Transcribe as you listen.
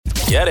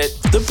Get it?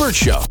 The Burt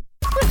Show.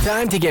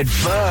 Time to get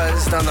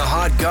buzzed on the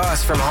hot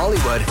goss from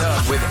Hollywood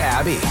with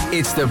Abby.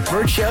 It's the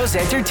Burt Show's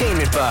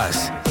Entertainment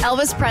Buzz.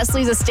 Elvis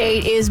Presley's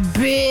estate is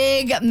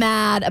big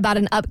mad about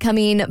an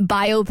upcoming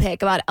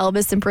biopic about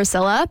Elvis and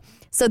Priscilla.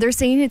 So they're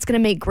saying it's going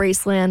to make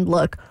Graceland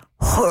look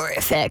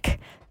horrific.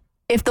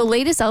 If the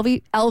latest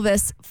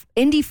Elvis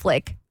indie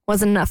flick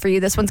wasn't enough for you,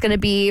 this one's going to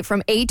be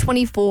from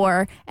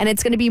A24, and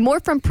it's going to be more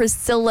from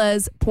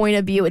Priscilla's point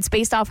of view. It's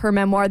based off her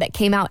memoir that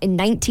came out in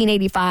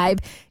 1985.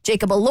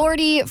 Jacob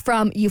Elordi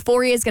from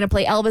Euphoria is going to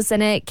play Elvis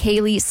in it.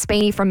 Kaylee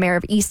Spaney from Mayor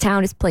of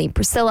Easttown is playing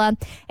Priscilla.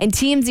 And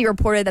TMZ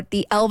reported that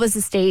the Elvis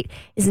estate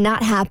is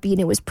not happy,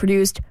 and it was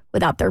produced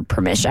without their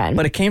permission.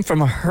 But it came from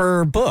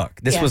her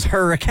book. This was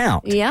her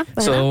account. Yeah.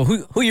 So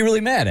who are you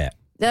really mad at?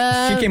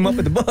 She came up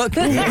with the book.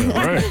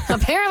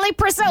 Apparently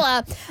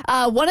Priscilla.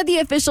 One of the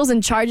officials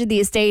in charge of the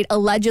estate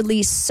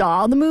allegedly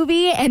saw the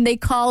movie, and they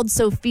called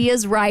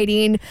Sophia's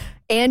writing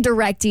and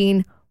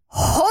directing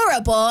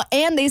horrible,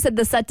 and they said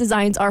the set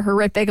designs are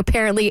horrific.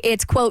 Apparently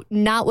it's, quote,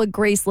 not what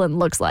Graceland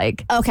looks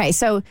like. Okay,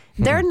 so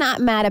they're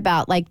not mad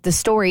about like the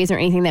stories or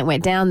anything that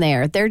went down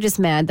there. They're just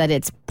mad that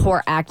it's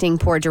poor acting,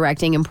 poor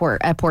directing, and poor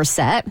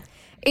set.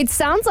 It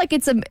sounds like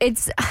this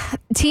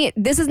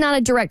is not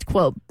a direct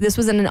quote. This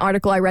was in an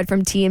article I read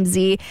from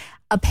TMZ.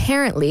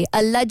 Apparently,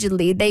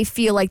 allegedly, they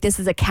feel like this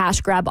is a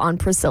cash grab on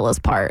Priscilla's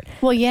part.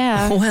 Well,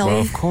 yeah. Well,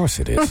 of course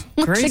it is.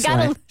 She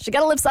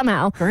gotta live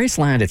somehow.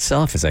 Graceland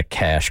itself is a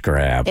cash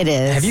grab. It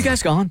is. Have you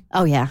guys gone?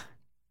 Oh, yeah.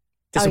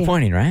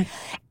 Disappointing, right?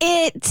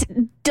 It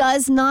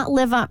does not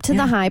live up to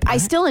the hype. I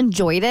still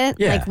enjoyed it.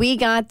 Yeah. Like, we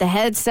got the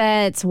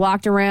headsets,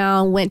 walked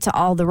around, went to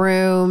all the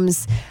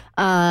rooms.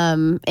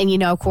 And, you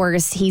know, of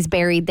course, he's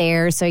buried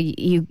there. So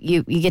you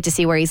get to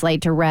see where he's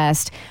laid to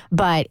rest.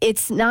 But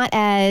it's not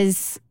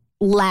as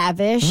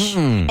lavish.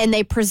 And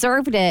they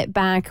preserved it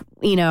back,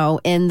 you know,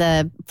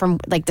 from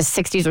like the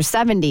 60s or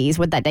 70s,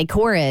 what that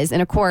decor is.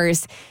 And of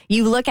course,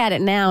 you look at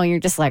it now and you're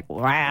just like,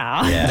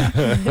 wow,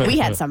 we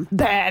had some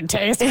bad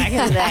taste back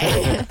in the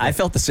day. I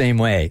felt the same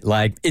way.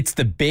 Like, it's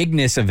the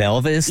bigness of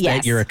Elvis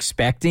that you're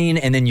expecting.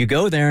 And then you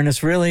go there and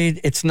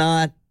it's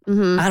not.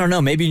 I don't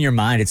know. Maybe in your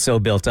mind it's so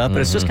built up, but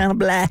it's just kind of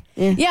blah.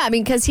 Yeah, I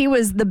mean, because he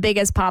was the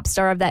biggest pop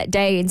star of that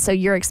day, and so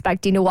you're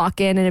expecting to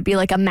walk in and it'd be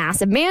like a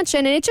massive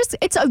mansion, and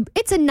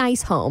it's a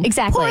nice home.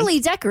 Exactly.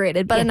 Poorly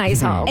decorated, but a nice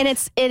home. And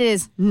it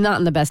is not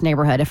in the best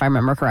neighborhood, if I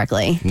remember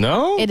correctly.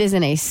 No? It is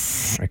in a...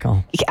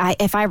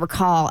 if I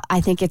recall,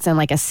 I think it's in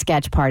like a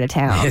sketch part of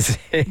town.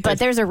 But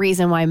there's a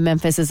reason why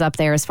Memphis is up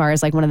there as far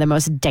as like one of the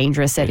most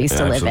dangerous cities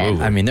to live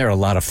in. I mean, there are a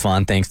lot of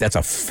fun things. That's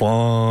a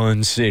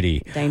fun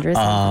city. Dangerous.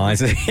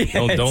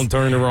 Don't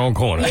turn in the wrong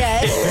corner.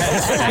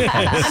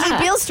 I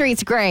mean, Beale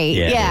Street's great.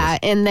 Yeah,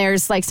 and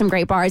there's like some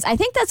great bars. I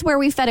think that's where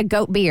we fed a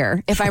goat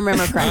beer, if I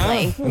remember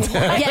correctly.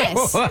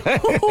 Yes.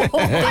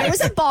 There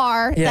was a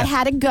bar that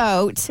had a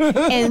goat,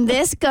 and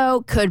this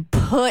goat could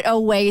put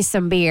away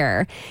some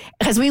beer.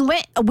 Because we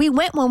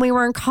went when we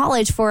were in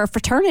college for a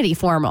fraternity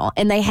formal,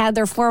 and they had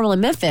their formal in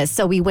Memphis.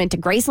 So we went to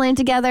Graceland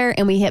together,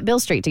 and we hit Beale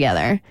Street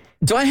together.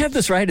 Do I have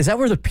this right? Is that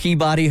where the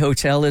Peabody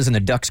Hotel is and the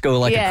ducks go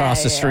like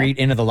across the street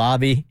into the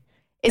lobby?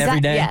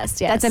 Every day? Yes.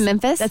 That's in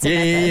Memphis? That's in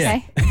Memphis. Yeah.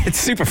 Okay. It's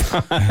super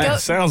fun.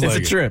 Sounds it's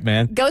like a trip,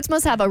 man. Goats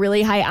must have a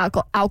really high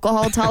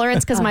alcohol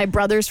tolerance because my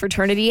brother's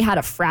fraternity had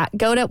a frat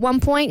goat at one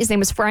point. His name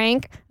was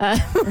Frank.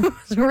 It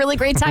was a really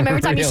great time.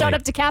 Every time you showed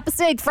up to Kappa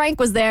Sig, Frank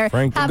was there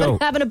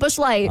having a bush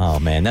light.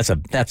 Oh, man,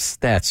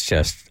 that's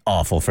just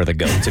awful for the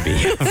goat to be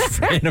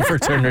in a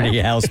fraternity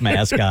house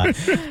mascot.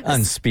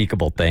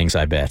 Unspeakable things,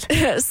 I bet.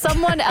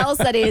 Someone else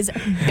that is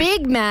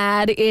big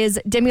mad is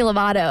Demi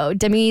Lovato.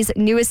 Demi's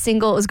newest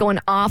single is going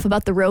off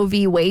about the Roe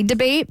v. Wade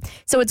debate.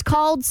 So it's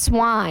called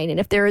Swine. And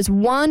if there is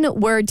one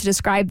word to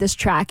describe this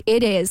track,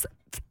 it is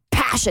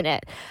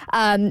passionate.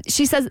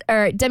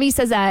 Demi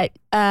says that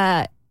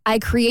I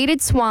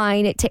created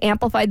Swine to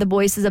amplify the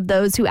voices of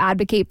those who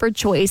advocate for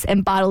choice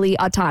and bodily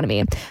autonomy.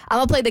 I'm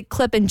going to play the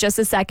clip in just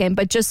a second,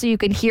 but just so you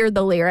can hear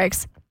the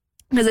lyrics,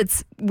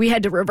 because we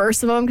had to reverse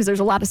some of them because there's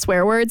a lot of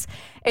swear words.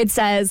 It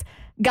says,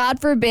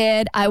 God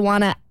forbid I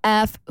want to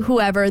F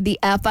whoever the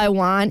F I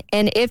want.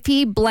 And if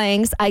he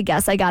blanks, I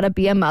guess I got to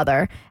be a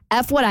mother.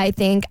 F what I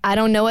think. I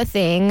don't know a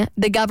thing.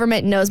 The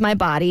government knows my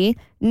body.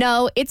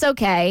 No, it's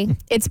okay.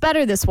 It's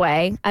better this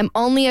way. I'm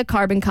only a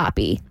carbon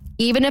copy.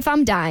 Even if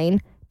I'm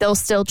dying, they'll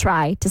still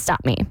try to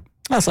stop me.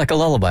 That's like a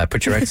lullaby.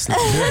 Put your right to sleep.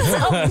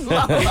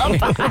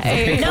 Lullaby.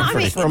 No, I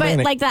mean, but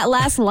like that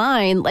last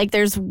line, like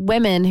there's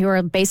women who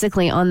are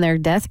basically on their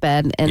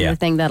deathbed, and the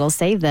thing that'll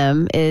save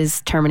them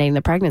is terminating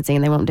the pregnancy,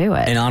 and they won't do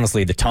it. And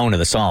honestly, the tone of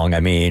the song,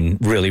 I mean,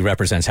 really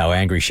represents how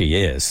angry she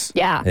is.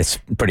 Yeah. It's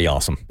pretty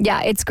awesome.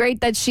 Yeah, it's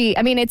great that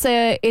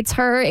it's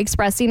her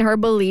expressing her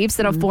beliefs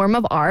in a form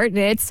of art, and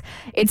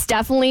it's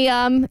definitely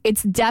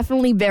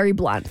very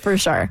blunt for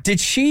sure.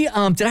 Did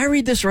I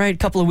read this right a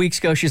couple of weeks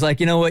ago? She's like,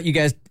 you know what, you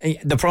guys,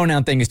 the pronouns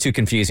pronoun thing is too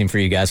confusing for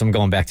you guys. I'm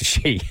going back to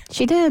she.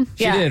 She did.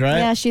 She did, right?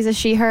 Yeah, she's a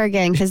she, her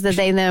again because the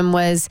they, them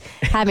was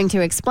having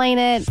to explain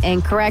it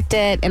and correct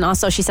it. And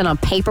also she said on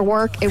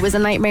paperwork it was a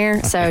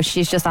nightmare. So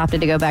she's just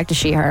opted to go back to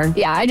she, her.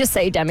 Yeah, I just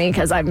say Demi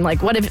because I'm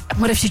like, what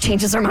if she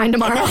changes her mind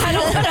tomorrow?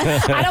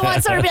 I don't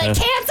want someone to be like,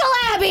 cancel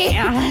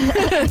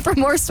Abby. For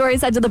more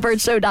stories, head to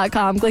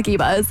thebirdshow.com. Click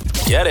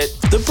eBuzz. Get it?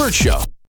 The Burt Show.